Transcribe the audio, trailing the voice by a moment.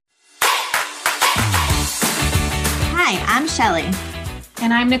Hi, I'm Shelly.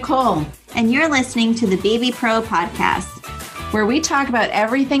 And I'm Nicole. And you're listening to the Baby Pro podcast, where we talk about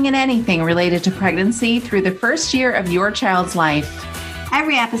everything and anything related to pregnancy through the first year of your child's life.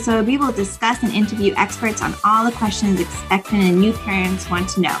 Every episode, we will discuss and interview experts on all the questions expectant and new parents want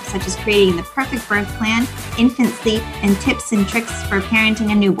to know, such as creating the perfect birth plan, infant sleep, and tips and tricks for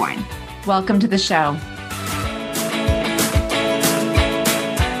parenting a newborn. Welcome to the show.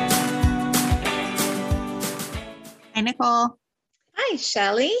 Hi, Nicole. Hi,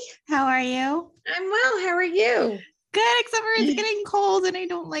 Shelly. How are you? I'm well. How are you? Good, except for it's getting cold and I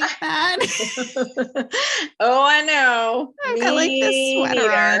don't like that. Oh, I know. I've got like this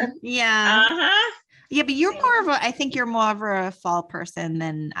sweater on. Yeah. Uh-huh. Yeah, but I think you're more of a fall person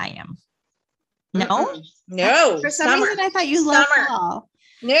than I am. No? Mm-mm. No. For some reason, I thought you loved fall.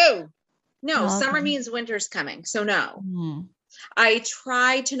 No. Oh, Summer okay. means winter's coming. So no. Mm. I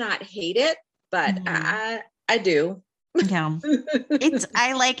try to not hate it, but I do. Yeah.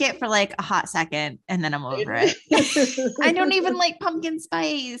 I like it for like a hot second and then I'm over it. I don't even like pumpkin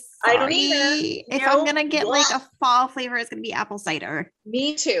spice. Sorry. I don't either. If I'm going to get like a fall flavor, it's going to be apple cider.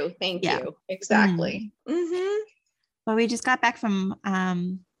 Me too. Thank you. Exactly. Mm-hmm. Well, we just got back from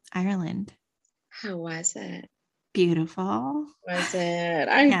Ireland. How was it? Beautiful. Was it?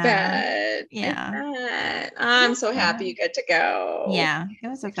 I bet. Yeah. I bet. I'm so happy you get to go. Yeah. It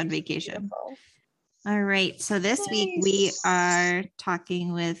was a fun vacation. Beautiful. All right. So this week we are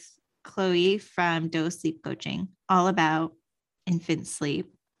talking with Chloe from Dose Sleep Coaching, all about infant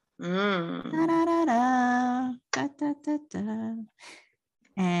sleep. Da, da, da, da, da, da, da, da.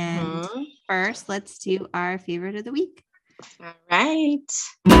 And first, let's do our favorite of the week. All right.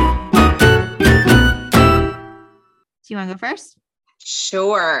 Do you want to go first?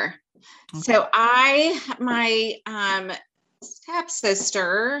 Sure. Okay. So my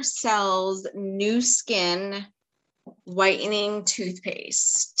stepsister sells New Skin whitening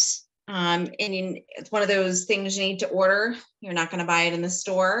toothpaste. And it's one of those things you need to order. You're not going to buy it in the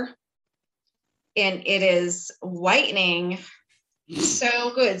store. And it is whitening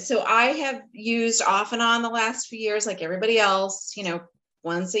so good. So I have used off and on the last few years, like everybody else,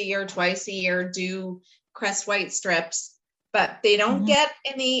 once a year, twice a year, do Crest White strips, but they don't get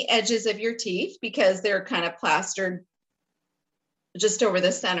in the edges of your teeth because they're kind of plastered just over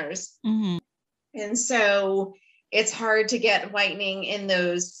the centers. Mm-hmm. And so it's hard to get whitening in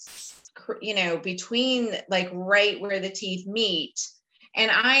those, between like right where the teeth meet. And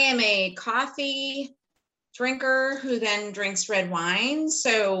I am a coffee drinker who then drinks red wine.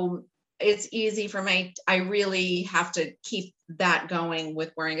 So it's easy for I really have to keep that going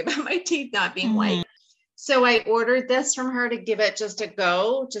with worrying about my teeth not being white. So I ordered this from her to give it just a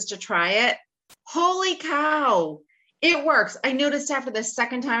go, just to try it. Holy cow. It works. I noticed after the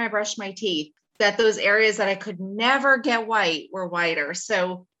second time I brushed my teeth that those areas that I could never get white were whiter.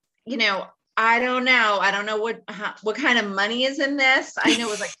 So, I don't know. I don't know what kind of money is in this. I know it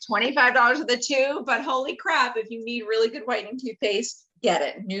was like $25 for the tube, but holy crap. If you need really good whitening toothpaste, get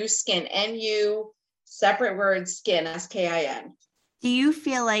it. New Skin, N-U, separate word, skin, S-K-I-N. Do you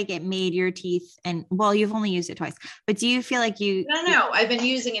feel like it made your teeth you've only used it twice, but do you feel like No, I've been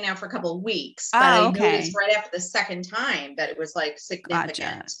using it now for a couple of weeks, but I noticed right after the second time that it was like significant.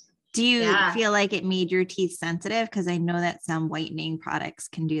 Gotcha. Do you feel like it made your teeth sensitive? Because I know that some whitening products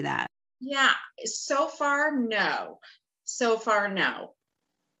can do that. Yeah. So far, no.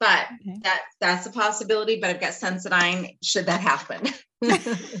 But that's a possibility, but I've got Sensodyne should that happen. But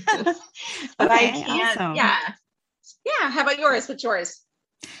I can't. Awesome. Yeah. How about yours? What's yours?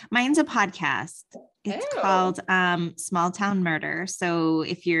 Mine's a podcast. It's called Small Town Murder. So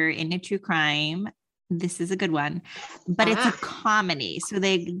if you're into true crime, this is a good one, but it's a comedy. So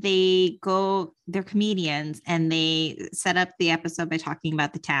they're comedians and they set up the episode by talking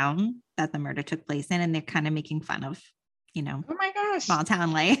about the town that the murder took place in. And they're kind of making fun of, oh my gosh, small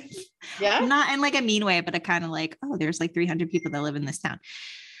town life. Yeah. Not in like a mean way, but a kind of like, there's like 300 people that live in this town.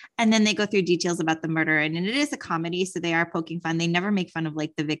 And then they go through details about the murder, and it is a comedy. So they are poking fun. They never make fun of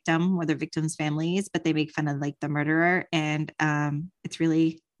like the victim or the victim's families, but they make fun of like the murderer. And it's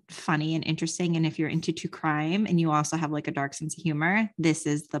really funny and interesting. And if you're into true crime and you also have like a dark sense of humor, this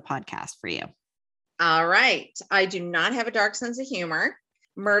is the podcast for you. All right. I do not have a dark sense of humor.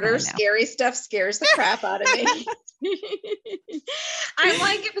 Murder, scary stuff scares the crap out of me. I'm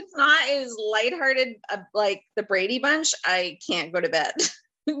like, if it's not as lighthearted, like the Brady Bunch, I can't go to bed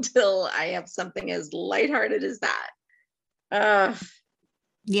until I have something as lighthearted as that.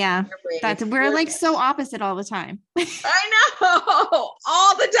 Yeah, we're like so opposite all the time. I know,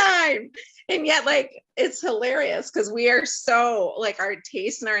 all the time. And yet, like, it's hilarious because we are so, like, our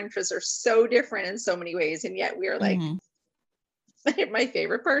tastes and our interests are so different in so many ways. And yet we are like, my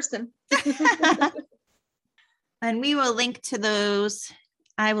favorite person. And we will link to those.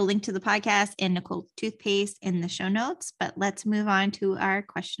 I will link to the podcast and Nicole's toothpaste in the show notes, but let's move on to our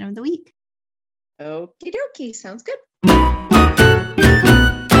question of the week. Okie dokie. Sounds good.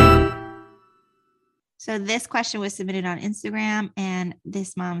 So this question was submitted on Instagram, and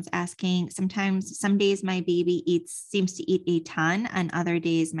this mom's asking, sometimes some days my baby seems to eat a ton, and other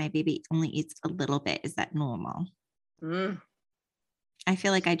days my baby only eats a little bit. Is that normal? I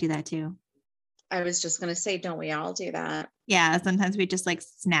feel like I do that too. I was just going to say, don't we all do that? Yeah. Sometimes we just like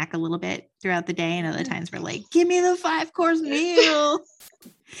snack a little bit throughout the day, and other times we're like, give me the 5-course meal.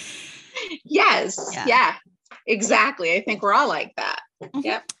 Yes. Yeah, exactly. I think we're all like that.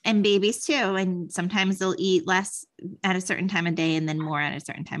 Yep. And babies too. And sometimes they'll eat less at a certain time of day and then more at a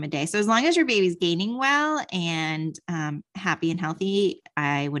certain time of day. So as long as your baby's gaining well and happy and healthy,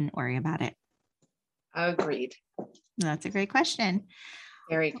 I wouldn't worry about it. Agreed. That's a great question.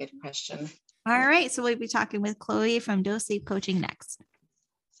 Very good question. All right. So we'll be talking with Chloe from Dose Sleep Coaching next.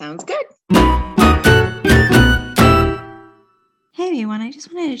 Sounds good. Hey everyone, I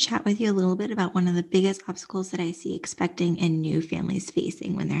just wanted to chat with you a little bit about one of the biggest obstacles that I see expecting and new families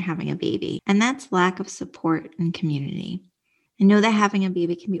facing when they're having a baby, and that's lack of support and community. I know that having a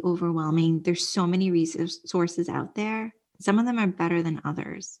baby can be overwhelming. There's so many resources out there. Some of them are better than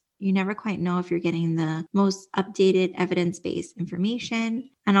others. You never quite know if you're getting the most updated evidence-based information,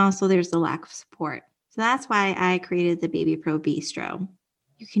 and also there's the lack of support. So that's why I created the Baby Pro Bistro.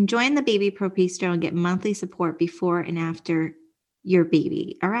 You can join the Baby Pro Bistro and get monthly support before and after your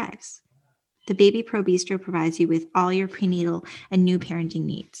baby arrives. The Baby Pro Bistro provides you with all your prenatal and new parenting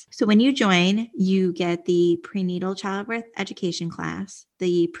needs. So when you join, you get the prenatal childbirth education class,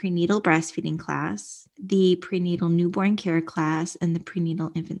 the prenatal breastfeeding class, the prenatal newborn care class, and the prenatal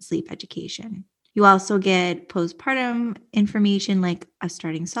infant sleep education. You also get postpartum information like a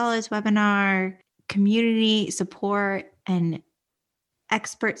starting solids webinar, community support, and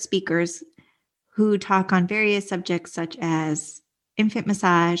expert speakers who talk on various subjects such as infant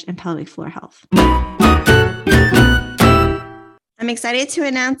massage and pelvic floor health. I'm excited to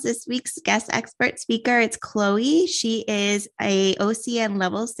announce this week's guest expert speaker. It's Chloe. She is a OCN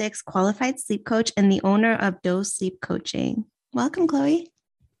level 6 qualified sleep coach and the owner of Dose Sleep Coaching. Welcome, Chloe.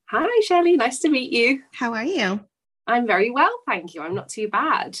 Hi, Shelley. Nice to meet you. How are you? I'm very well, thank you. I'm not too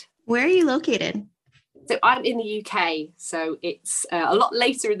bad. Where are you located? So I'm in the UK, so it's a lot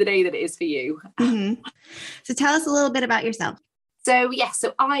later in the day than it is for you. Mm-hmm. So tell us a little bit about yourself. So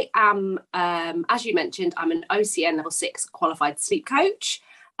I am, as you mentioned, I'm an OCN level 6 qualified sleep coach,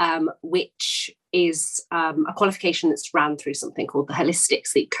 which is a qualification that's ran through something called the Holistic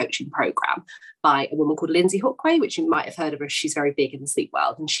Sleep Coaching Program by a woman called Lindsay Hookway, which you might have heard of her. She's very big in the sleep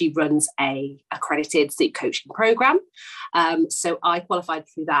world, and she runs a accredited sleep coaching program. So I qualified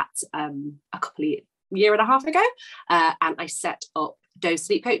through that year and a half ago, and I set up Dose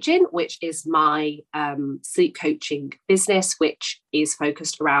Sleep Coaching, which is my sleep coaching business, which is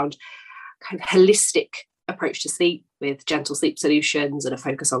focused around kind of holistic approach to sleep with gentle sleep solutions and a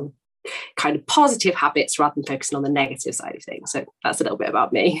focus on kind of positive habits rather than focusing on the negative side of things. So that's a little bit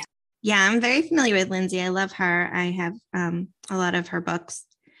about me. Yeah, I'm very familiar with Lindsay. I love her. I have a lot of her books.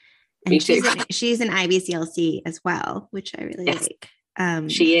 And Me too. She's an IBCLC as well, which I really like.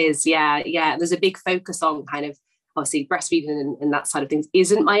 She is, yeah. There's a big focus on kind of, obviously breastfeeding and that side of things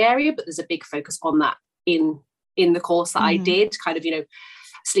isn't my area, but there's a big focus on that in the course that I did, kind of,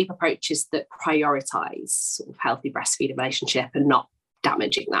 sleep approaches that prioritize sort of healthy breastfeeding relationship and not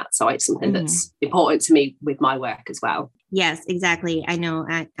damaging that. So it's something that's important to me with my work as well. Yes, exactly. I know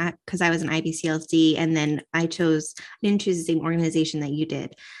because I was an IBCLC, and then I didn't choose the same organization that you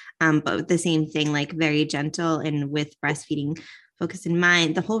did, but the same thing, like very gentle and with breastfeeding focus in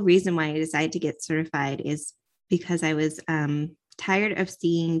mind. The whole reason why I decided to get certified is because I was tired of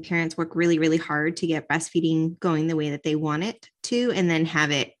seeing parents work really, really hard to get breastfeeding going the way that they want it to, and then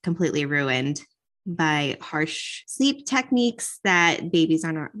have it completely ruined by harsh sleep techniques that babies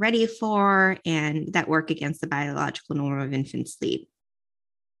are not ready for and that work against the biological norm of infant sleep.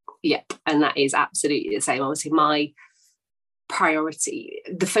 Yep. And that is absolutely the same. Obviously, my priority,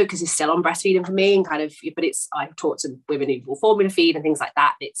 the focus is still on breastfeeding for me, and kind of, but I've talked to women who will formula feed and things like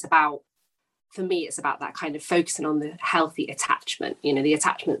that. For me, it's about that kind of focusing on the healthy attachment, the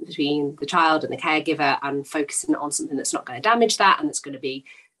attachment between the child and the caregiver, and focusing on something that's not going to damage that and that's going to be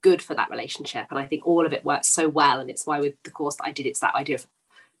good for that relationship. And I think all of it works so well. And it's why with the course that I did, it's that idea of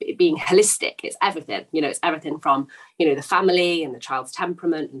it being holistic. It's everything, it's everything from, the family and the child's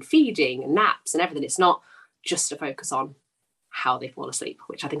temperament and feeding and naps and everything. It's not just a focus on how they fall asleep,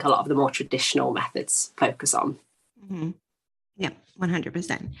 which I think a lot of the more traditional methods focus on. Mm-hmm. Yeah,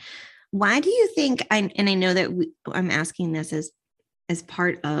 100%. Why do you think, and I know that I'm asking this as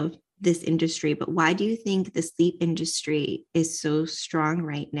part of this industry, but why do you think the sleep industry is so strong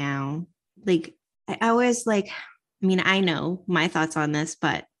right now? Like, I always I know my thoughts on this,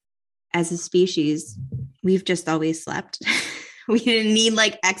 but as a species, we've just always slept. We didn't need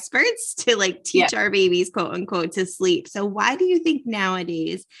experts to teach our babies, quote unquote, to sleep. So why do you think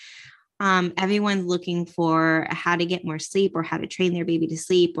nowadays everyone's looking for how to get more sleep or how to train their baby to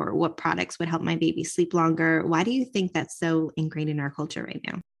sleep or what products would help my baby sleep longer? Why do you think that's so ingrained in our culture right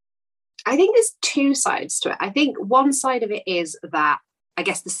now? I think there's two sides to it. I think one side of it is that, I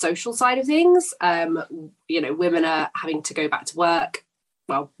guess, the social side of things. Women are having to go back to work.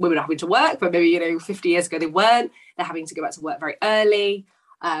 Well, women are having to work, but maybe, 50 years ago they weren't. They're having to go back to work very early.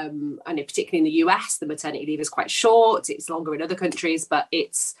 I know particularly in the US, the maternity leave is quite short. It's longer in other countries, but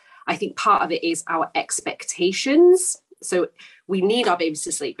I think part of it is our expectations. So we need our babies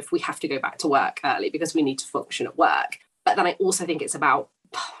to sleep if we have to go back to work early because we need to function at work. But then I also think it's about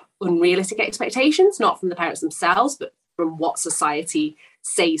unrealistic expectations, not from the parents themselves, but from what society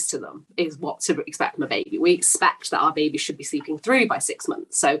says to them is what to expect from a baby. We expect that our baby should be sleeping through by 6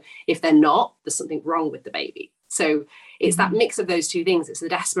 months. So if they're not, there's something wrong with the baby. So it's that mix of those two things. It's the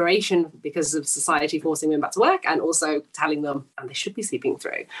desperation because of society forcing women back to work and also telling them and they should be sleeping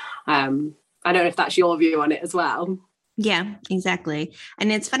through. I don't know if that's your view on it as well. Yeah, exactly.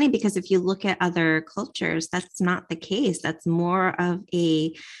 And it's funny because if you look at other cultures, that's not the case. That's more of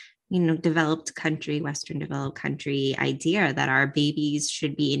a developed country, Western developed country idea that our babies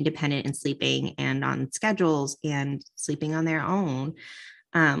should be independent and sleeping and on schedules and sleeping on their own.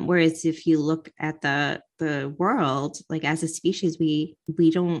 Whereas if you look at the world, as a species, we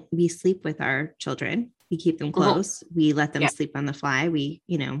sleep with our children. We keep them close. We let them sleep on the fly.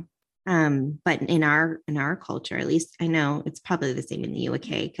 But in our culture, at least I know it's probably the same in the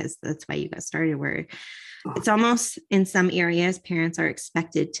UK because that's why you got started, where it's almost in some areas, parents are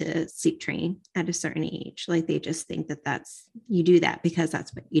expected to sleep train at a certain age. They just think that you do that because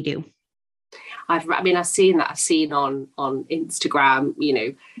that's what you do. I've seen that. I've seen on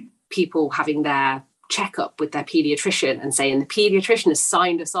Instagram, people having their checkup with their pediatrician and saying the pediatrician has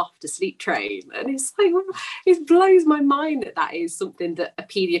signed us off to sleep train. And it's it blows my mind that is something that a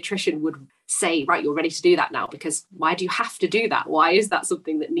pediatrician would say, right, you're ready to do that now, because why do you have to do that? Why is that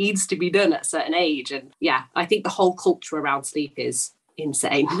something that needs to be done at a certain age? And yeah, I think the whole culture around sleep is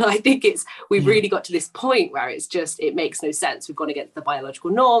insane. I think we've really got to this point where it makes no sense. We've gone against the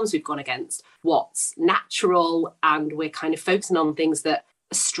biological norms, we've gone against what's natural, and we're kind of focusing on things that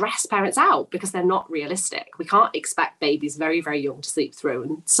stress parents out because they're not realistic. We can't expect babies very, very young to sleep through.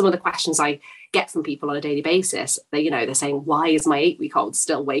 And some of the questions I get from people on a daily basis, they're saying, why is my 8-week-old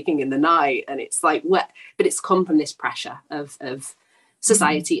still waking in the night? And it's what? But it's come from this pressure of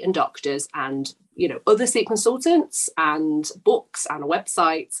society and doctors and other sleep consultants and books and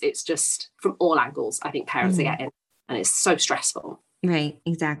websites. It's just from all angles, I think parents are getting, and it's so stressful. Right,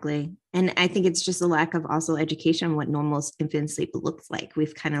 exactly. And I think it's just a lack of also education on what normal infant sleep looks like.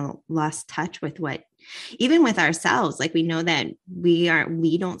 We've kind of lost touch with even with ourselves, we know that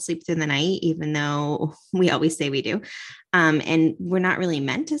we don't sleep through the night, even though we always say we do. And we're not really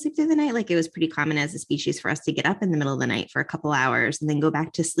meant to sleep through the night. It was pretty common as a species for us to get up in the middle of the night for a couple hours and then go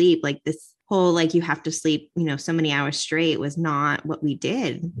back to sleep. This whole, you have to sleep, so many hours straight was not what we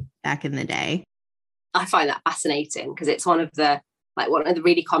did back in the day. I find that fascinating because it's one of the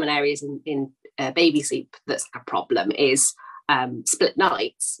really common areas in baby sleep that's a problem is split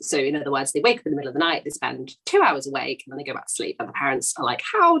nights. So in other words, they wake up in the middle of the night, they spend 2 hours awake, and then they go back to sleep. And the parents are like,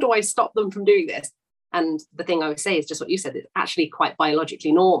 how do I stop them from doing this? And the thing I would say is just what you said, it's actually quite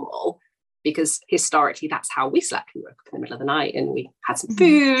biologically normal because historically that's how we slept. We woke up in the middle of the night and we had some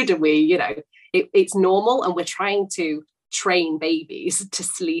food and it's normal. And we're trying to train babies to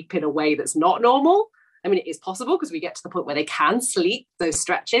sleep in a way that's not normal. I mean, it is possible because we get to the point where they can sleep those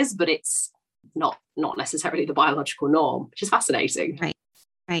stretches, but it's not necessarily the biological norm, which is fascinating.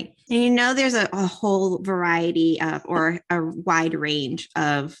 Right. And there's a whole variety of, or a wide range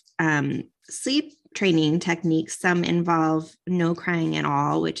of sleep training techniques. Some involve no crying at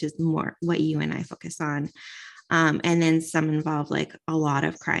all, which is more what you and I focus on. And then some involve a lot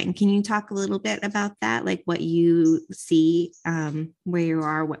of crying. Can you talk a little bit about that? What you see where you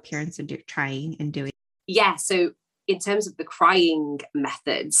are, what parents are trying and doing? Yeah. So in terms of the crying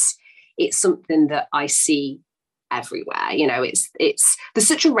methods, it's something that I see everywhere. You know, it's there's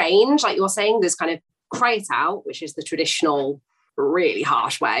such a range, like you're saying. There's kind of cry it out, which is the traditional really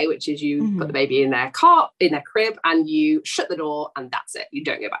harsh way, which is you put the baby in their cot, in their crib, and you shut the door, and that's it. You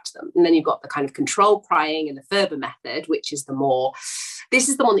don't go back to them. And then you've got the kind of controlled crying and the Ferber method, which is this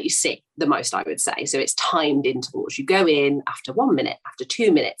is the one that you see the most, I would say. So it's timed intervals. You go in after 1 minute, after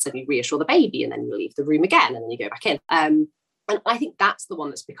 2 minutes, and you reassure the baby, and then you leave the room again, and then you go back in. And I think that's the one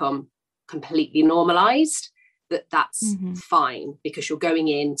that's become completely normalized, that's fine, because you're going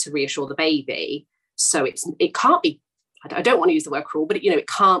in to reassure the baby. So it can't be, I don't want to use the word cruel, but it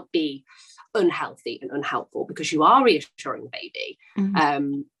can't be unhealthy and unhelpful, because you are reassuring the baby.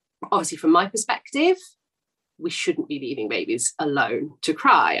 Obviously, from my perspective, we shouldn't be leaving babies alone to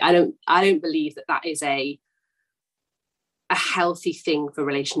cry. I don't believe that is a healthy thing for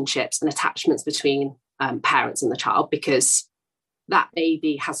relationships and attachments between parents and the child, because that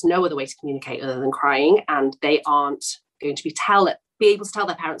baby has no other way to communicate other than crying, and they aren't going to be able to tell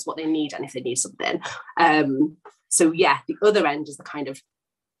their parents what they need and if they need something. So yeah, the other end is the kind of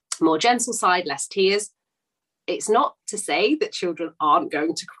more gentle side, less tears. It's not to say that children aren't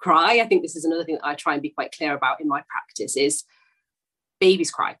going to cry. I think this is another thing that I try and be quite clear about in my practice is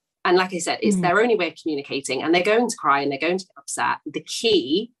babies cry. And like I said, it's their only way of communicating, and they're going to cry and they're going to get upset. The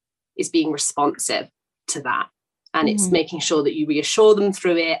key is being responsive to that. And it's making sure that you reassure them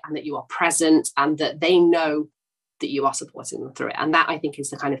through it, and that you are present, and that they know that you are supporting them through it. And that, I think,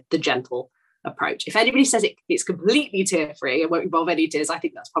 is the kind of the gentle approach. If anybody says it's completely tear-free and won't involve any tears, I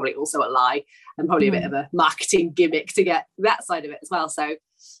think that's probably also a lie, and probably a bit of a marketing gimmick to get that side of it as well. So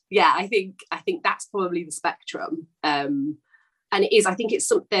yeah, I think that's probably the spectrum. And I think it's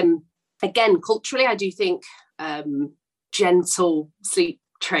something, again, culturally, I do think gentle sleep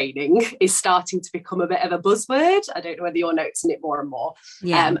training is starting to become a bit of a buzzword. I don't know whether you're noticing it more and more.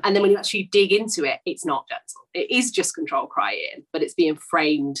 And then when you actually dig into it, it's not gentle. It is just controlled crying, but it's being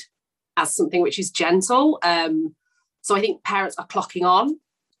framed as something which is gentle. So I think parents are clocking on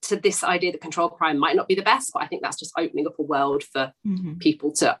to this idea that controlled crying might not be the best, but I think that's just opening up a world for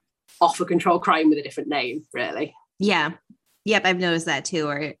people to offer controlled crying with a different name, really. Yeah. Yep, I've noticed that too,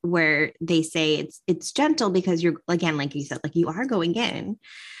 or where they say it's gentle because you're, again, like you said, like you are going in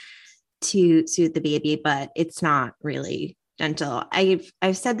to soothe the baby, but it's not really gentle. I've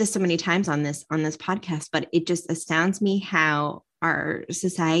said this so many times on this podcast, but it just astounds me how our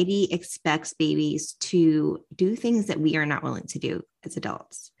society expects babies to do things that we are not willing to do as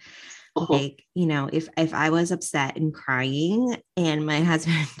adults. Like, if I was upset and crying and my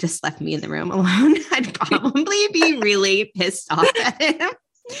husband just left me in the room alone, I'd probably be really pissed off at him.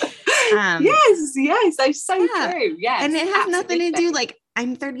 Yes, that's so true. Yes, and it has nothing to do, like,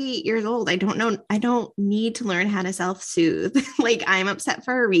 I'm 38 years old. I don't need to learn how to self-soothe. Like, I'm upset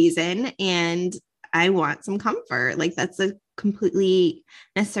for a reason and I want some comfort. Like, that's a completely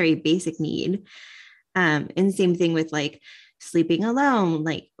necessary basic need. And same thing with like sleeping alone.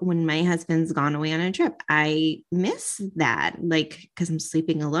 Like when my husband's gone away on a trip, I miss that, like, because I'm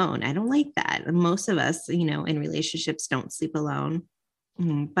sleeping alone. I don't like that. Most of us, in relationships don't sleep alone.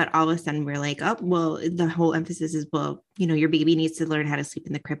 But all of a sudden we're like, oh, well, the whole emphasis is, well, your baby needs to learn how to sleep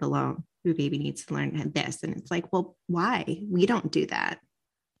in the crib alone. Your baby needs to learn this. And it's like, well, why? We don't do that.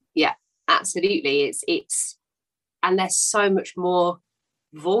 Yeah, absolutely. It's, and they're so much more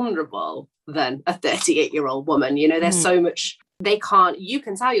vulnerable than a 38-year-old woman. There's so much you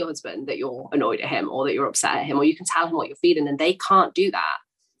can tell your husband that you're annoyed at him or that you're upset at him, or you can tell him what you're feeling, and they can't do that.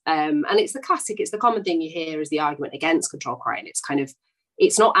 And it's the common thing you hear is the argument against control crying.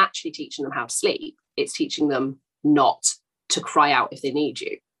 It's not actually teaching them how to sleep. It's teaching them not to cry out if they need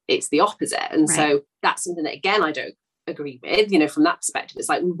you. It's the opposite. And so that's something that, again, I don't agree with, from that perspective. It's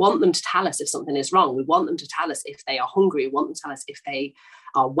like, we want them to tell us if something is wrong. We want them to tell us if they are hungry. We want them to tell us if they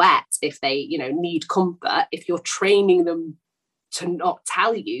are wet, if they, need comfort. If you're training them to not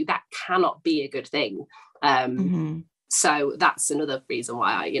tell you, that cannot be a good thing. So that's another reason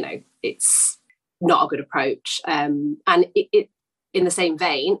why it's not a good approach. And it in the same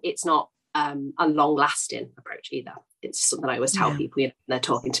vein, it's not a long-lasting approach either. It's something I always tell people when they're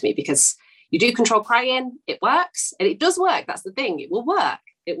talking to me, because you do control crying, it works, and it does work. That's the thing. It will work.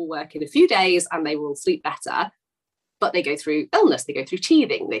 It will work in a few days and they will sleep better. But they go through illness, they go through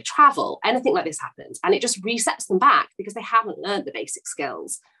teething, they travel, anything like this happens. And it just resets them back because they haven't learned the basic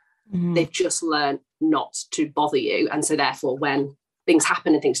skills. They've just learned not to bother you. And so therefore, when things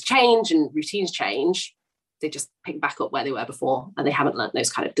happen and things change and routines change, they just pick back up where they were before, and they haven't learned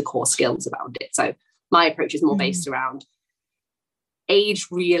those kind of the core skills around it. So my approach is more based around age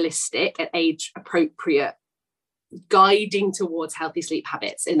realistic and age appropriate guiding towards healthy sleep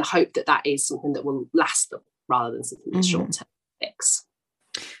habits, in the hope that that is something that will last them rather than something that's short-term fix.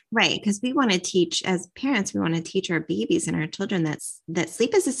 Right. Because we want to teach, as parents, we want to teach our babies and our children that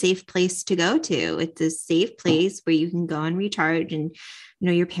sleep is a safe place to go to. It's a safe place where you can go and recharge, and,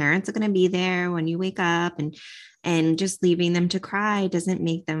 your parents are going to be there when you wake up, and just leaving them to cry doesn't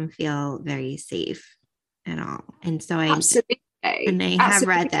make them feel very safe at all. And so I have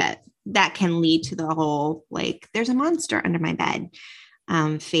read that can lead to the whole, like, there's a monster under my bed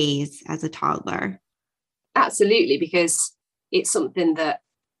phase as a toddler. Absolutely. Because it's something that,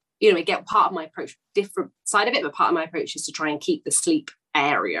 again, part of my approach, different side of it, but part of my approach is to try and keep the sleep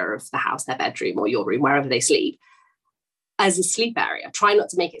area of the house, their bedroom or your room, wherever they sleep, as a sleep area. Try not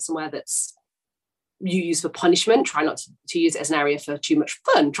to make it somewhere that's you use for punishment. Try not to use it as an area for too much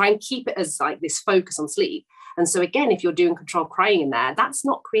fun. Try and keep it as like this focus on sleep. And so again, if you're doing controlled crying in there, that's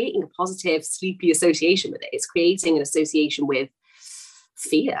not creating a positive sleepy association with it. It's creating an association with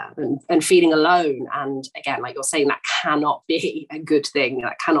fear and feeling alone. And again, like you're saying, that cannot be a good thing.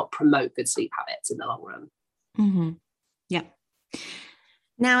 That cannot promote good sleep habits in the long run. Mm-hmm. Yeah.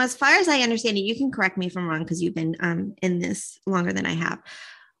 Now, as far as I understand it, you can correct me if I'm wrong, because you've been in this longer than I have.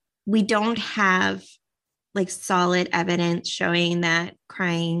 We don't have like solid evidence showing that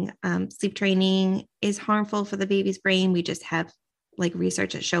crying, sleep training is harmful for the baby's brain. We just have like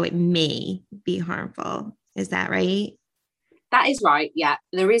research that show it may be harmful. Is that right? That is right. Yeah,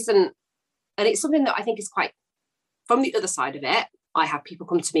 there isn't. And it's something that I think is quite, from the other side of it, I have people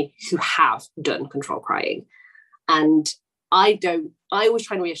come to me who have done control crying. And I always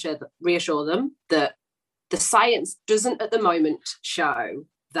try and reassure them that the science doesn't at the moment show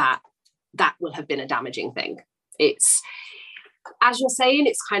that will have been a damaging thing. It's, as you're saying,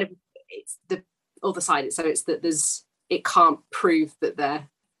 it's the other side. So it's that it can't prove that there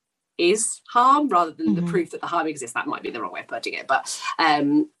is harm rather than the proof that the harm exists. That might be the wrong way of putting it. But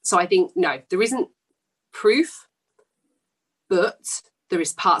so I think, no, there isn't proof, but there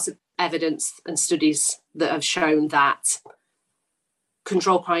is parts of evidence and studies that have shown that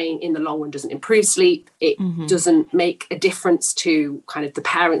control crying in the long run doesn't improve sleep. It doesn't make a difference to kind of the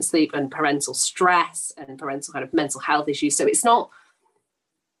parent sleep and parental stress and parental kind of mental health issues. So it's not,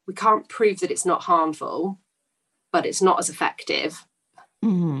 we can't prove that it's not harmful, but it's not as effective.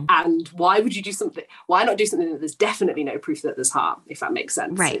 And why would you do something? Why not do something that there's definitely no proof that there's harm, if that makes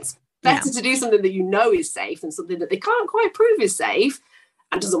sense? Right. It's better to do something that you know is safe than something that they can't quite prove is safe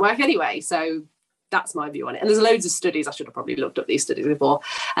and doesn't work anyway. So that's my view on it. And there's loads of studies. I should have probably looked up these studies before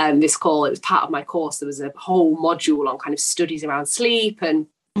this call. It was part of my course. There was a whole module on kind of studies around sleep, and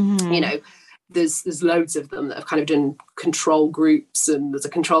there's loads of them that have kind of done control groups, and there's a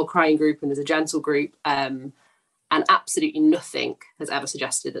control crying group and there's a gentle group. And absolutely nothing has ever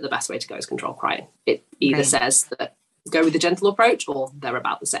suggested that the best way to go is control crying. It either says that go with the gentle approach or they're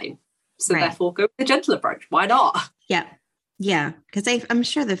about the same. So therefore go with the gentle approach. Why not? Yeah. Yeah. Because I'm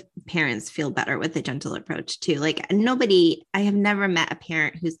sure the parents feel better with the gentle approach too. Like I have never met a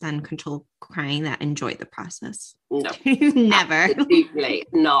parent who's done control crying that enjoyed the process. No. Never. Absolutely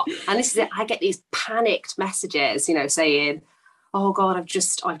not. And this is it. I get these panicked messages, saying, oh God, I've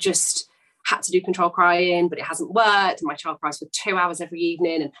just had to do control crying, but it hasn't worked. And my child cries for 2 hours every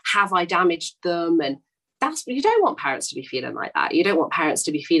evening. And have I damaged them? And you don't want parents to be feeling like that. You don't want parents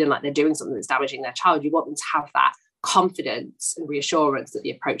to be feeling like they're doing something that's damaging their child. You want them to have that confidence and reassurance that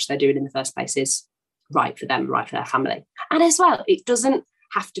the approach they're doing in the first place is right for them, right for their family. And as well, it doesn't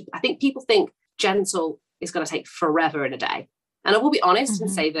have to, I think people think gentle is going to take forever in a day. And I will be honest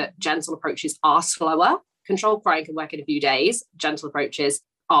and say that gentle approaches are slower. Control crying can work in a few days. Gentle approaches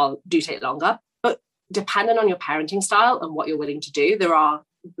do take longer, but depending on your parenting style and what you're willing to do, there are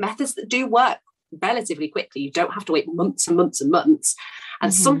methods that do work relatively quickly. You don't have to wait months and months and months.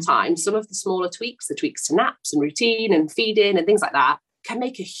 And sometimes some of the smaller tweaks, the tweaks to naps and routine and feeding and things like that, can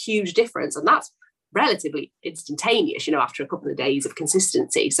make a huge difference. And that's relatively instantaneous, after a couple of days of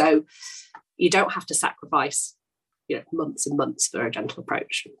consistency. So you don't have to sacrifice, months and months for a gentle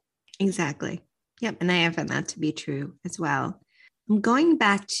approach. Exactly. Yep. And I have found that to be true as well. I'm going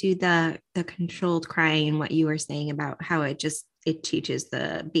back to the controlled crying and what you were saying about how it teaches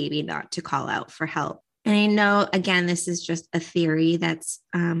the baby not to call out for help. And I know, again, this is just a theory that's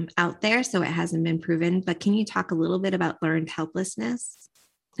out there, so it hasn't been proven, but can you talk a little bit about learned helplessness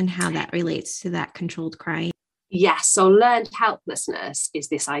and how that relates to that controlled crying? Yes. So learned helplessness is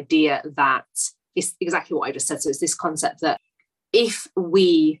this idea that is exactly what I just said. So it's this concept that if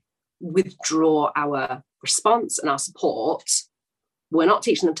we withdraw our response and our support, we're not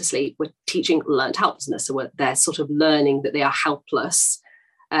teaching them to sleep, we're teaching learned helplessness. So they're sort of learning that they are helpless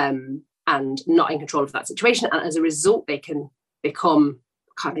and not in control of that situation. And as a result, they can become,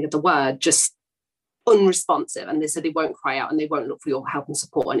 I can't think of the word, just unresponsive, and so they won't cry out and they won't look for your help and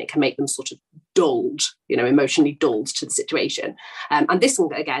support, and it can make them sort of dulled, emotionally dulled to the situation. And this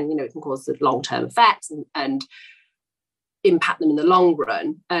can, again, it can cause the long-term effects and impact them in the long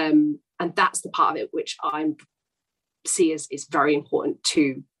run. And that's the part of it which I see as is very important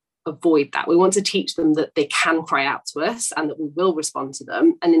to avoid. That we want to teach them that they can cry out to us and that we will respond to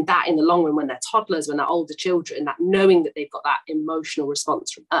them, and in the long run, when they're toddlers, when they're older children, that knowing that they've got that emotional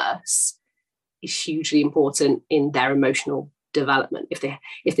response from us is hugely important in their emotional development. If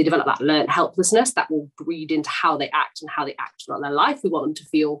they develop that learned helplessness, that will breed into how they act and how they act throughout their life. We want them to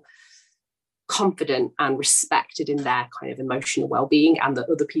feel confident and respected in their kind of emotional well-being, and that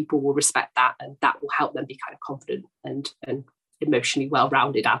other people will respect that, and that will help them be kind of confident and emotionally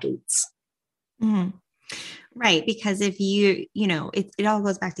well-rounded adults. Mm-hmm. Right. Because if it all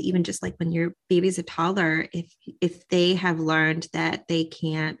goes back to even just like when your baby's a toddler, if they have learned that they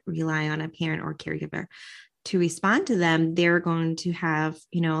can't rely on a parent or caregiver to respond to them, they're going to have,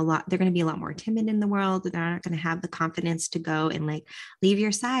 they're going to be a lot more timid in the world. They're not going to have the confidence to go and like leave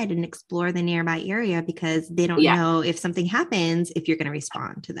your side and explore the nearby area, because they don't know if something happens, if you're going to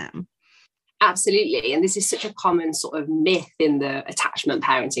respond to them. Absolutely. And this is such a common sort of myth in the attachment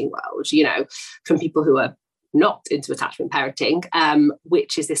parenting world, from people who are not into attachment parenting,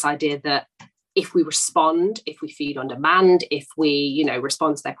 which is this idea that if we respond, if we feed on demand, if we,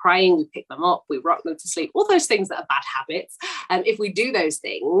 respond to their crying, we pick them up, we rock them to sleep, all those things that are bad habits. If we do those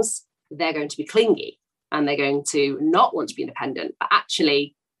things, they're going to be clingy and they're going to not want to be independent. But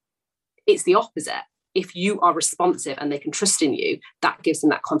actually, it's the opposite. If you are responsive and they can trust in you, that gives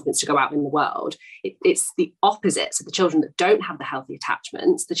them that confidence to go out in the world. It's the opposite. So the children that don't have the healthy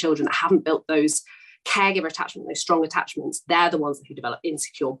attachments, the children that haven't built those caregiver attachments, those strong attachments, they're the ones who develop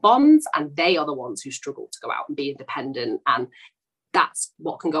insecure bonds, and they are the ones who struggle to go out and be independent. And that's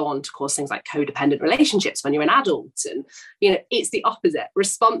what can go on to cause things like codependent relationships when you're an adult. And, it's the opposite.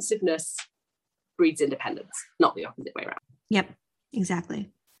 Responsiveness breeds independence, not the opposite way around. Yep,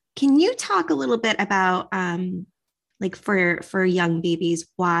 exactly. Can you talk a little bit about like for young babies,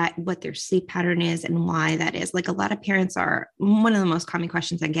 what their sleep pattern is and why that is? Like a lot of parents are, one of the most common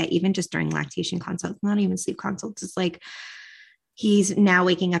questions I get, even just during lactation consults, not even sleep consults, is like, he's now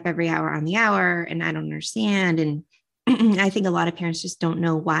waking up every hour on the hour and I don't understand. And I think a lot of parents just don't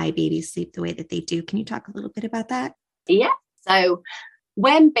know why babies sleep the way that they do. Can you talk a little bit about that? Yeah. So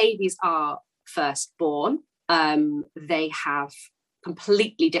when babies are first born, they have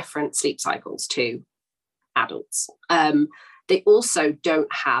completely different sleep cycles to adults. They also don't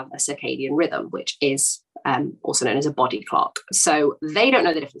have a circadian rhythm, which is also known as a body clock. So they don't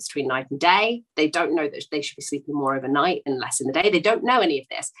know the difference between night and day. They don't know that they should be sleeping more overnight and less in the day. They don't know any of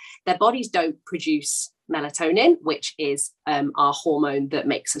this. Their bodies don't produce melatonin, which is our hormone that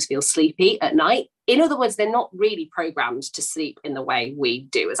makes us feel sleepy at night. In other words, they're not really programmed to sleep in the way we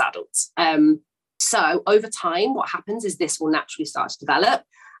do as adults. So over time, what happens is this will naturally start to develop.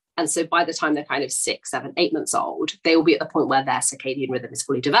 And so by the time they're kind of 6, 7, 8 months old, they will be at the point where their circadian rhythm is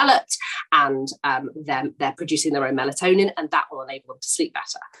fully developed, and they're producing their own melatonin, and that will enable them to sleep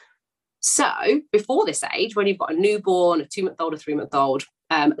better. So before this age, when you've got a newborn, a 2-month-old, a 3-month-old,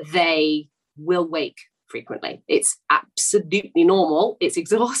 they will wake frequently. It's absolutely normal. It's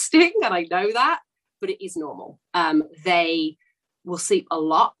exhausting, and I know that, but it is normal. They will sleep a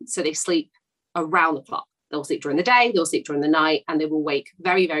lot. So they sleep around the clock. They'll sleep during the day, they'll sleep during the night, and they will wake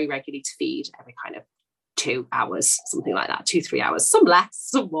very, very regularly to feed every kind of 2 hours, something like that, 2-3 hours, some less,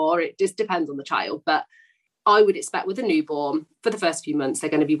 some more. It just depends on the child. But I would expect with a newborn, for the first few months, they're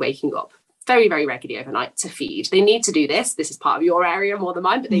going to be waking up very, very regularly overnight to feed. They need to do this. This is part of your area more than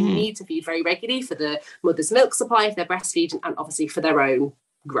mine, but they need to feed very regularly for the mother's milk supply if they're breastfeeding, and obviously for their own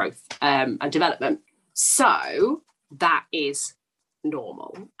growth and development. So that is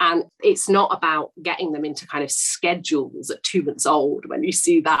normal. And it's not about getting them into kind of schedules at 2 months old. When you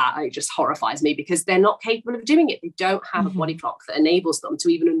see that, it just horrifies me, because they're not capable of doing it. They don't have a body clock that enables them to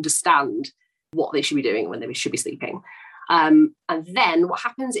even understand what they should be doing when they should be sleeping. And then what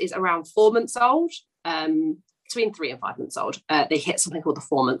happens is around 4 months old, between 3 and 5 months old, they hit something called the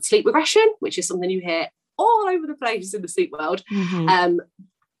 4-month sleep regression, which is something you hear all over the place in the sleep world.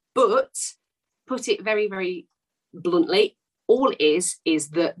 But put it very, very bluntly, all it is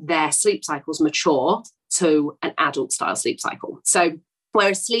that their sleep cycles mature to an adult style sleep cycle. So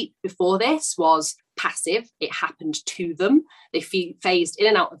whereas sleep before this was passive, it happened to them. They phased in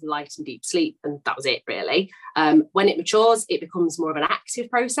and out of light and deep sleep, and that was it really. When it matures, it becomes more of an active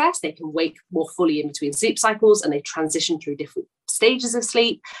process. They can wake more fully in between sleep cycles, and they transition through different stages of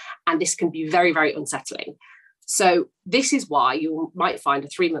sleep. And this can be very, very unsettling. So this is why you might find a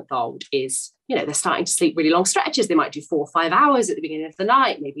 3-month-old is, they're starting to sleep really long stretches. They might do 4 or 5 hours at the beginning of the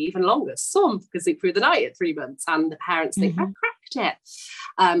night, maybe even longer. Some can sleep through the night at 3 months, and the parents think, I've cracked it.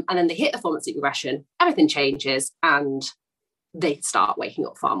 And then they hit the 4-month sleep regression, everything changes, and they start waking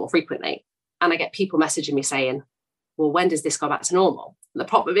up far more frequently. And I get people messaging me saying, well, when does this go back to normal? And the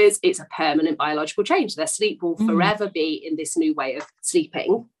problem is it's a permanent biological change. Their sleep will forever be in this new way of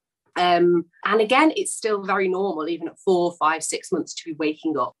sleeping. And again, it's still very normal, even at 4, 5, 6 months, to be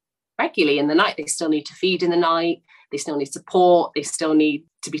waking up regularly in the night. They still need to feed in the night. They still need support. They still need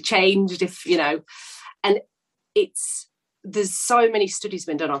to be changed and there's so many studies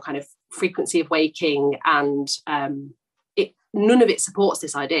been done on kind of frequency of waking, and none of it supports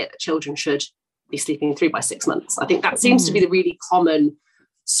this idea that children should be sleeping through by 6 months. I think that seems to be the really common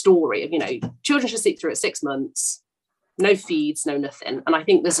story of, children should sleep through at 6 months, no feeds, no nothing. And I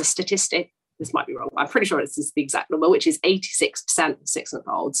think there's a statistic, this might be wrong, but I'm pretty sure this is the exact number, which is 86% of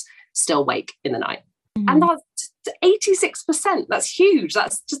 6-month-olds still wake in the night. And that's 86%. That's huge.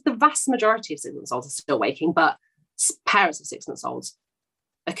 That's just the vast majority of 6-month-olds are still waking, but parents of 6-month-olds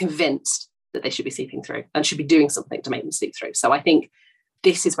are convinced that they should be sleeping through and should be doing something to make them sleep through. So I think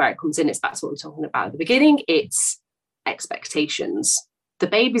this is where it comes in. It's back to what we were talking about at the beginning. It's expectations. The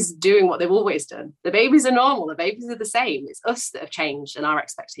baby's doing what they've always done. The babies are normal. The babies are the same. It's us that have changed, and our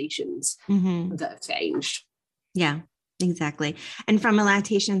expectations that have changed. Yeah, exactly. And from a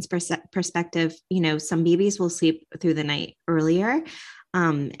lactation's perspective, some babies will sleep through the night earlier.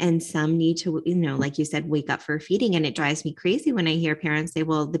 And some need to, like you said, wake up for feeding. And it drives me crazy when I hear parents say,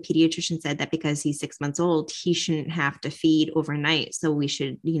 well, the pediatrician said that because he's 6 months old, he shouldn't have to feed overnight. So we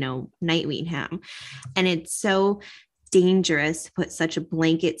should, night wean him. And it's so dangerous to put such a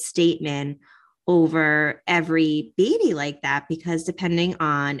blanket statement over every baby like that, because depending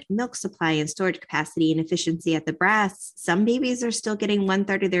on milk supply and storage capacity and efficiency at the breasts, some babies are still getting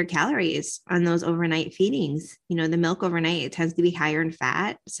 1/3 of their calories on those overnight feedings. The milk overnight, it tends to be higher in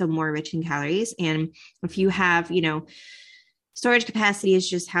fat, so more rich in calories. And if you have, storage capacity is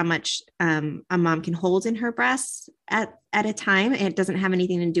just how much a mom can hold in her breasts at a time. It doesn't have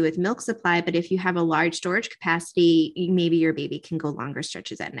anything to do with milk supply, but if you have a large storage capacity, maybe your baby can go longer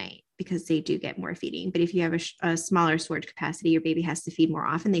stretches at night because they do get more feeding. But if you have a smaller storage capacity, your baby has to feed more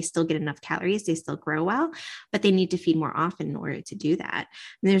often. They still get enough calories. They still grow well, but they need to feed more often in order to do that.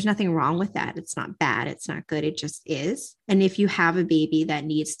 And there's nothing wrong with that. It's not bad. It's not good. It just is. And if you have a baby that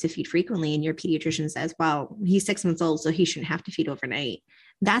needs to feed frequently and your pediatrician says, well, he's 6 months old, so he shouldn't have to feed overnight,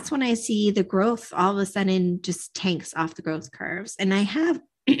 that's when I see the growth all of a sudden just tanks off the growth curves. And I have,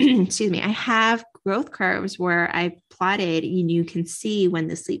 I have growth curves where I plotted, and you can see when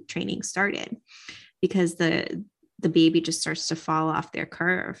the sleep training started, because the baby just starts to fall off their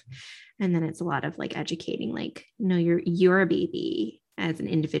curve. And then it's a lot of educating, your baby as an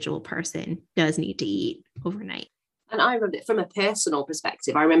individual person does need to eat overnight. And I remember it from a personal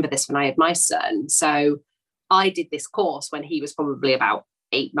perspective. I remember this when I had my son. So I did this course when he was probably about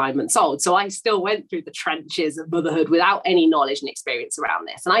 8, 9 months old. So I still went through the trenches of motherhood without any knowledge and experience around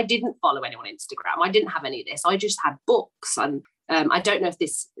this. And I didn't follow anyone on Instagram. I didn't have any of this. I just had books. And I don't know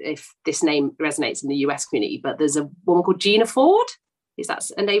if this name resonates in the US community, but there's a woman called Gina Ford. Is that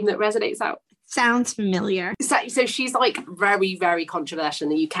a name that resonates out? Sounds familiar. So she's very, very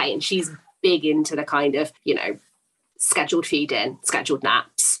controversial in the UK, and she's big into the kind of, scheduled feeding, scheduled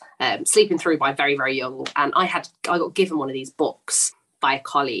naps, sleeping through by very, very young. And I got given one of these books by a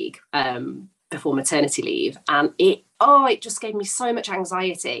colleague before maternity leave, and it just gave me so much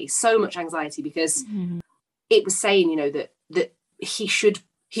anxiety because it was saying, that he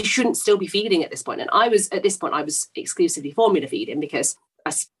shouldn't still be feeding at this point. And I was exclusively formula feeding because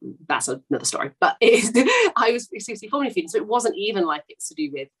that's another story, but I was exclusively formula feeding, so it wasn't even like it's to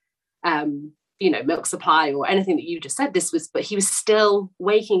do with milk supply or anything that you just said. But he was still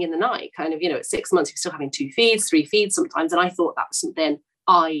waking in the night, kind of, at 6 months, he was still having 2 feeds, 3 feeds sometimes. And I thought that was something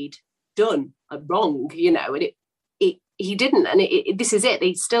I'd done wrong, and he didn't. And this is it.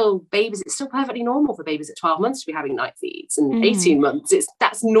 It's still perfectly normal for babies at 12 months to be having night feeds, and 18 months.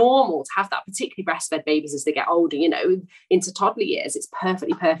 That's normal to have that, particularly breastfed babies as they get older, into toddler years. It's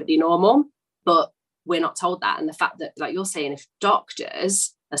perfectly normal, but we're not told that. And the fact that, like you're saying, if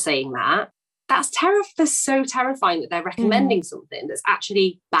doctors are saying that, that's so terrifying that they're recommending something that's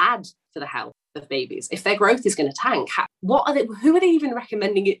actually bad for the health of babies. If their growth is going to tank, who are they even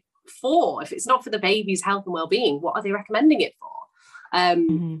recommending it for? If it's not for the baby's health and well-being, what are they recommending it for?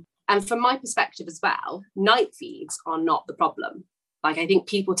 And from my perspective as well, night feeds are not the problem. I think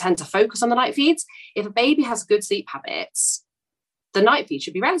people tend to focus on the night feeds. If a baby has good sleep habits, the night feed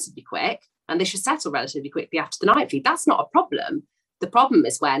should be relatively quick, and they should settle relatively quickly after the night feed. That's not a problem. The problem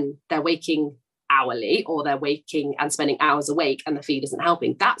is when they're waking hourly, or they're waking and spending hours awake and the feed isn't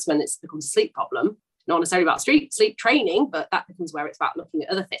helping. That's when it becomes a sleep problem. Not necessarily about sleep training, but that becomes where it's about looking at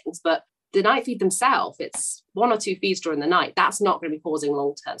other things. But the night feed themselves, it's 1 or 2 feeds during the night. That's not going to be causing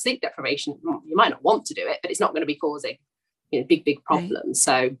long-term sleep deprivation. You might not want to do it, but it's not going to be causing, big problems.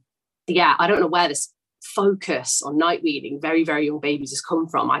 Right. So yeah, I don't know where this focus on night weaning very, very young babies has come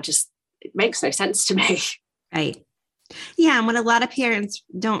from. It makes no sense to me. Right. Yeah. And what a lot of parents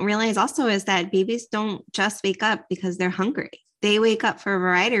don't realize also is that babies don't just wake up because they're hungry. They wake up for a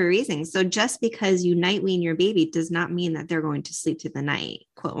variety of reasons. So just because you night wean your baby does not mean that they're going to sleep through the night,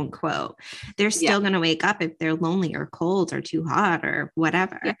 quote unquote. They're still going to wake up if they're lonely or cold or too hot or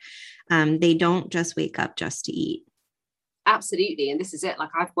whatever. Yeah. They don't just wake up just to eat. Absolutely. And this is it. Like,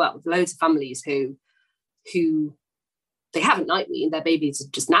 I've worked with loads of families who they haven't night weaned. Their babies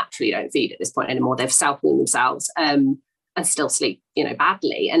just naturally don't feed at this point anymore. They've self-weaned themselves and still sleep,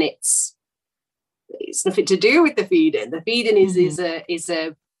 badly. And it's nothing to do with the feeding. The feeding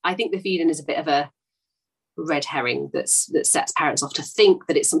I think the feeding is a bit of a red herring that sets parents off to think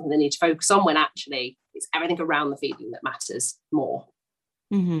that it's something they need to focus on, when actually it's everything around the feeding that matters more.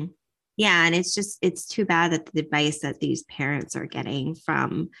 Mm-hmm. Yeah. And it's too bad that the advice that these parents are getting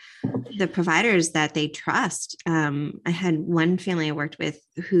from the providers that they trust. I had one family I worked with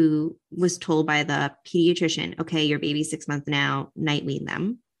who was told by the pediatrician, okay, your baby's 6 months now, night wean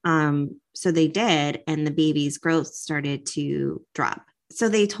them. So they did, and the baby's growth started to drop. So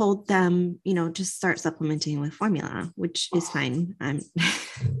they told them, just start supplementing with formula, which is fine.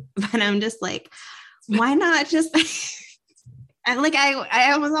 But I'm just like, why not just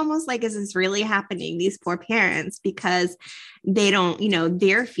I was almost like, is this really happening? These poor parents, because they don't,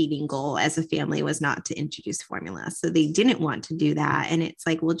 their feeding goal as a family was not to introduce formula. So they didn't want to do that. And it's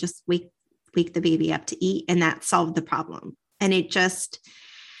like, we'll just wake the baby up to eat. And that solved the problem. And it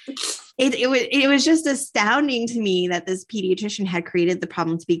was just astounding to me that this pediatrician had created the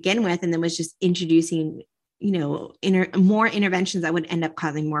problem to begin with, and then was just introducing, more interventions that would end up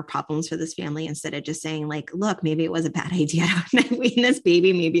causing more problems for this family, instead of just saying like, look, maybe it was a bad idea to night wean this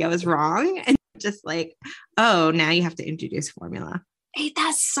baby. Maybe I was wrong. And just like, oh, now you have to introduce formula.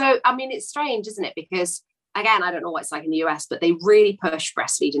 It's strange, isn't it? Because again, I don't know what it's like in the US, but they really push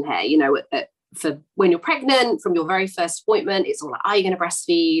breastfeeding here, for when you're pregnant, from your very first appointment, it's all like, are you going to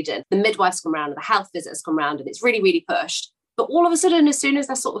breastfeed? And the midwives come around and the health visitors come around, and it's really, really pushed. But all of a sudden, as soon as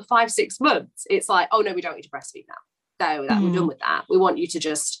they're sort of 5-6 months, it's like, oh no, we don't need to breastfeed now. So we're done with that. We want you to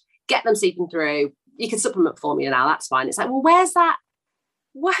just get them sleeping through. You can supplement formula now. That's fine. It's like, well, where's that?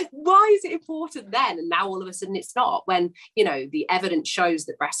 Why is it important then? And now all of a sudden it's not, when, the evidence shows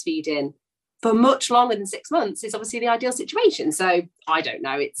that breastfeeding for much longer than 6 months is obviously the ideal situation. So I don't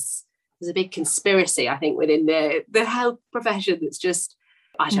know. There's a big conspiracy, I think, within the health profession that's just,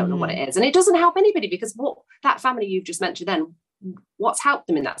 I don't know what it is. And it doesn't help anybody, because what that family you've just mentioned then, what's helped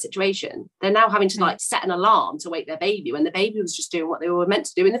them in that situation? They're now having to set an alarm to wake their baby when the baby was just doing what they were meant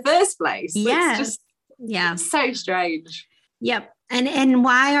to do in the first place. Yeah. It's just, so strange. Yep. And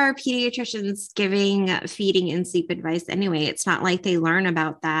why are pediatricians giving feeding and sleep advice anyway? It's not like they learn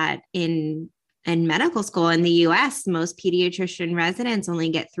about that in medical school. In the US, most pediatrician residents only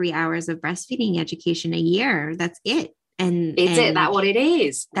get 3 hours of breastfeeding education a year. That's it. And that what it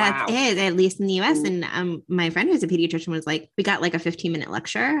is? That's it, at least in the US. And my friend who's a pediatrician was like, we got like a 15-minute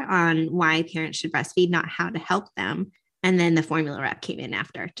lecture on why parents should breastfeed, not how to help them. And then the formula rep came in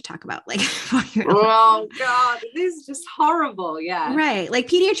after to talk about like formula. Oh God, this is just horrible. Yeah. Right. Like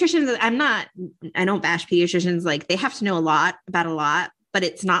pediatricians, I don't bash pediatricians. Like, they have to know a lot about a lot, but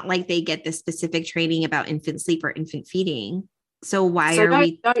it's not like they get this specific training about infant sleep or infant feeding. So why are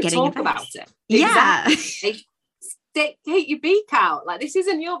we getting talk about it? Yeah. Exactly. Take your beak out. Like, this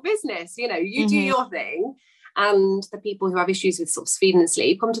isn't your business. You do your thing. And the people who have issues with sort of feeding and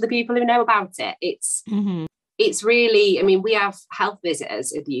sleep come to the people who know about it. It's really, we have health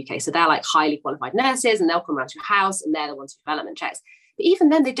visitors in the UK. So they're like highly qualified nurses, and they'll come around to your house, and they're the ones who do development checks. But even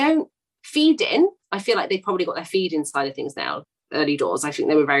then, they don't feed in. I feel like they've probably got their feed inside of things now. Early doors, I think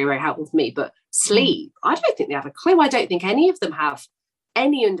they were very, very helpful for me. But sleep, I don't think they have a clue. I don't think any of them have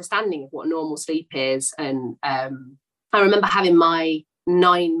any understanding of what normal sleep is. And I remember having my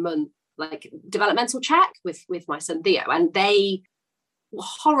 9-month developmental check with my son Theo, and they were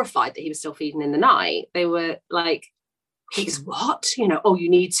horrified that he was still feeding in the night. They were like, he's what? You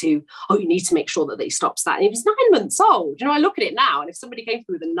need to make sure that he stops that. And he was 9 months old. I look at it now, and if somebody came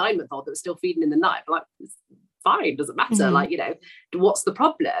through with a 9-month-old that was still feeding in the night, I'm like, fine, doesn't matter. Mm-hmm. Like, what's the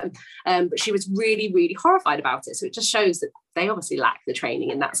problem? But she was really, really horrified about it. So it just shows that they obviously lack the training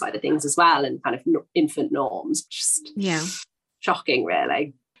in that side of things as well, and kind of infant norms. Just shocking,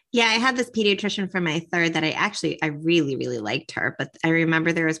 really. Yeah, I had this pediatrician for my third that I really, really liked her. But I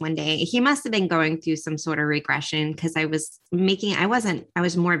remember there was one day, he must have been going through some sort of regression, because I was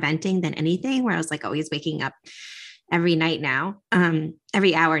more venting than anything, where I was like, oh, he's waking up every night now,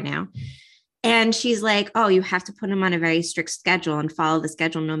 every hour now. And she's like, oh, you have to put him on a very strict schedule and follow the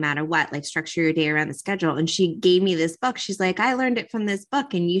schedule no matter what, like structure your day around the schedule. And she gave me this book. She's like, I learned it from this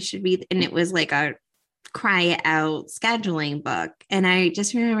book and you should read. And it was like a cry it out scheduling book. And I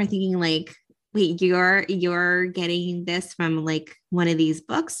just remember thinking like, wait, you're getting this from like one of these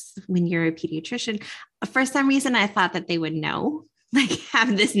books when you're a pediatrician. For some reason, I thought that they would know, like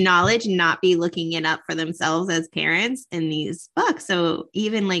have this knowledge, not be looking it up for themselves as parents in these books. So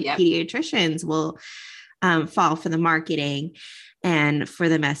even like pediatricians will fall for the marketing and for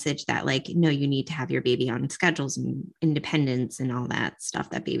the message that like, no, you need to have your baby on schedules and independence and all that stuff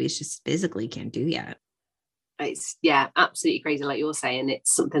that babies just physically can't do yet. It's absolutely crazy. Like you're saying,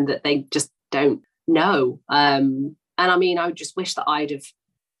 it's something that they just don't know. And I mean, I would just wish that I'd have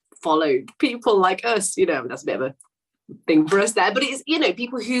followed people like us, that's a bit of a thing for us there, but it's,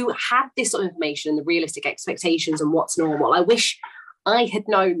 people who had this sort of information, the realistic expectations and what's normal. I wish I had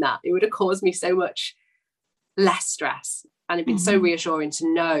known that. It would have caused me so much less stress, and it'd been so reassuring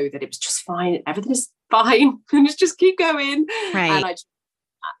to know that it was just fine, everything is fine, and just keep going. Right. And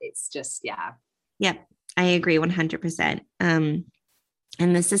it's just Yep, I agree 100%.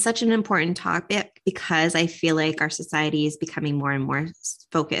 And this is such an important topic because I feel like our society is becoming more and more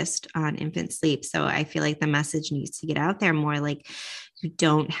focused on infant sleep. So I feel like the message needs to get out there more, like you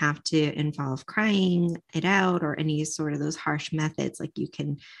don't have to involve crying it out or any sort of those harsh methods. Like you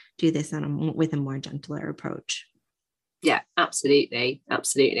can do this with a more gentler approach. Yeah, absolutely.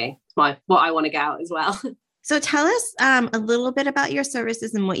 Absolutely. It's what I want to get out as well. So tell us a little bit about your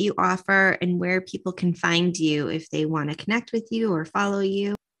services and what you offer and where people can find you if they want to connect with you or follow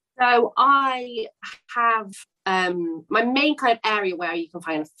you. So I have my main kind of area where you can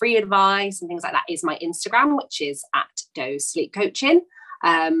find free advice and things like that is my Instagram, which is @Doe's Sleep Coaching.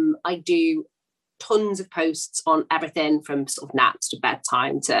 I do tons of posts on everything from sort of naps to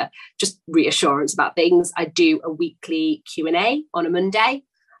bedtime to just reassurance about things. I do a weekly Q&A on a Monday.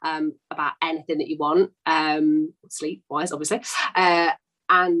 About anything that you want, sleep wise, obviously.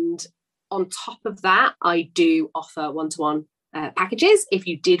 And on top of that, I do offer one-to-one packages if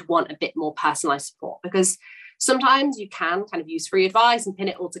you did want a bit more personalized support, because sometimes you can kind of use free advice and pin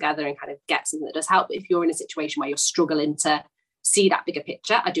it all together and kind of get something that does help. But if you're in a situation where you're struggling to see that bigger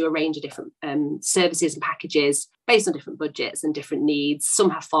picture, I do a range of different services and packages based on different budgets and different needs. Some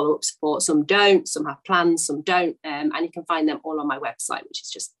have follow-up support, some don't, some have plans, some don't. And you can find them all on my website, which is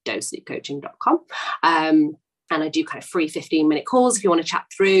just doesleepcoaching.com. And I do kind of free 15-minute calls if you want to chat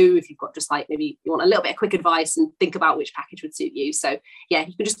through, if you've got just like maybe you want a little bit of quick advice and think about which package would suit you. So yeah,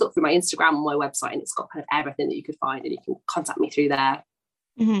 you can just look through my Instagram and my website and it's got kind of everything that you could find, and you can contact me through there.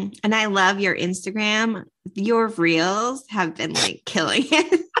 Mm-hmm. And I love your Instagram. Your reels have been like killing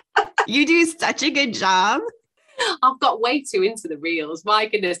it. You do such a good job. I've got way too into the reels. My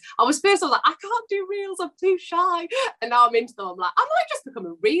goodness. I was like, I can't do reels. I'm too shy. And now I'm into them. I'm like, I might just become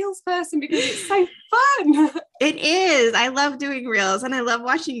a reels person because it's so fun. It is. I love doing reels and I love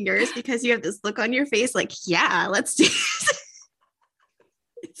watching yours because you have this look on your face like, yeah, let's do this.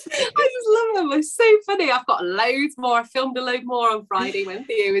 I just love them. It's so funny. I've got loads more. I filmed a load more on Friday when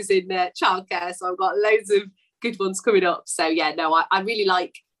Theo was in childcare. So I've got loads of good ones coming up. So yeah, no, I really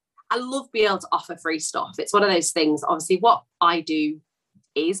I love being able to offer free stuff. It's one of those things, obviously what I do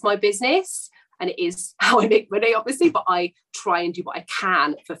is my business and it is how I make money, obviously, but I try and do what I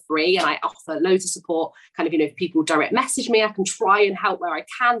can for free. And I offer loads of support, kind of, if people direct message me, I can try and help where I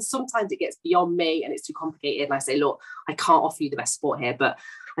can. Sometimes it gets beyond me and it's too complicated. And I say, look, I can't offer you the best support here, but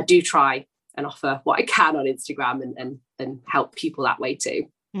I do try and offer what I can on Instagram and help people that way too.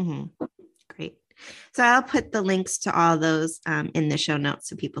 Mm-hmm. Great. So I'll put the links to all those in the show notes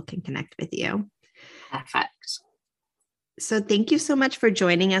so people can connect with you. Perfect. So thank you so much for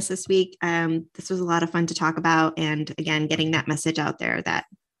joining us this week. This was a lot of fun to talk about. And again, getting that message out there that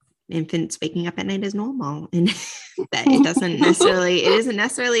infants waking up at night is normal and that it isn't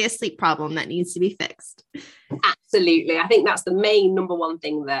necessarily a sleep problem that needs to be fixed. Absolutely. I think that's the main number one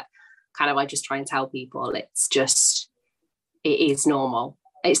thing that kind of I just try and tell people. It's just, it is normal.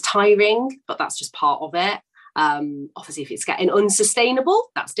 It's tiring, but that's just part of it. Obviously, if it's getting unsustainable,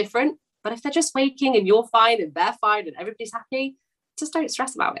 that's different. But if they're just waking and you're fine and they're fine and everybody's happy, just don't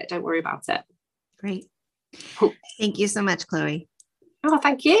stress about it. Don't worry about it. Great. Thank you so much, Chloe. Oh,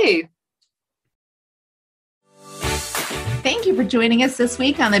 thank you. Thank you for joining us this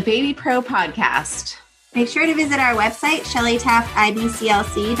week on the Baby Pro podcast. Make sure to visit our website,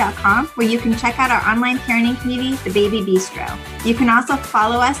 shellytaftibclc.com, where you can check out our online parenting community, The Baby Bistro. You can also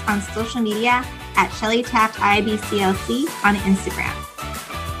follow us on social media at shellytaftibclc on Instagram.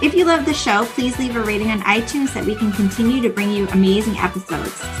 If you love the show, please leave a rating on iTunes so that we can continue to bring you amazing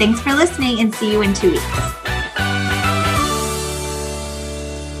episodes. Thanks for listening and see you in 2 weeks.